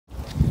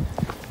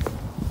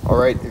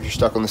Alright, if you're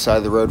stuck on the side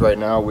of the road right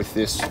now with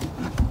this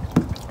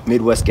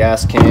Midwest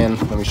gas can,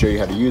 let me show you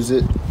how to use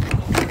it.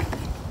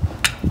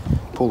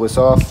 Pull this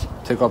off,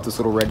 take off this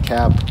little red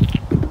cap.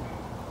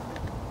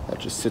 That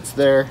just sits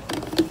there.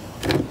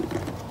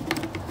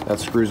 That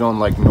screws on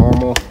like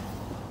normal.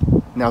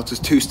 Now it's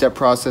a two-step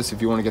process.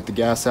 If you want to get the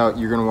gas out,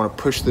 you're going to want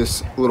to push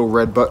this little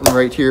red button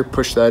right here,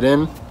 push that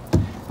in,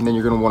 and then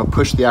you're going to want to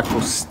push the actual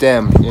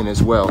stem in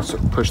as well. So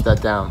push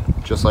that down,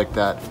 just like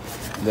that.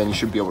 And then you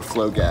should be able to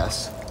flow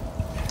gas.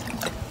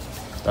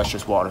 That's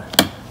just water.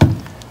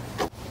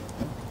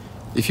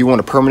 If you want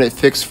a permanent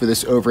fix for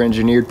this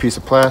over-engineered piece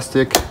of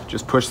plastic,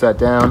 just push that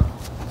down,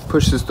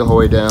 push this the whole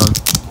way down,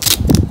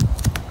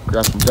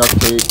 grab some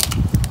duct tape,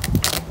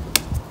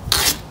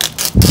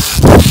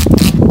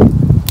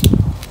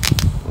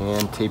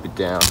 and tape it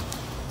down.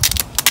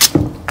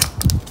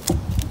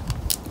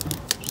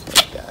 Just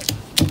like that.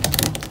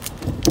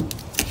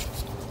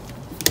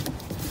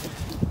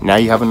 Now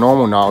you have a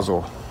normal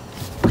nozzle.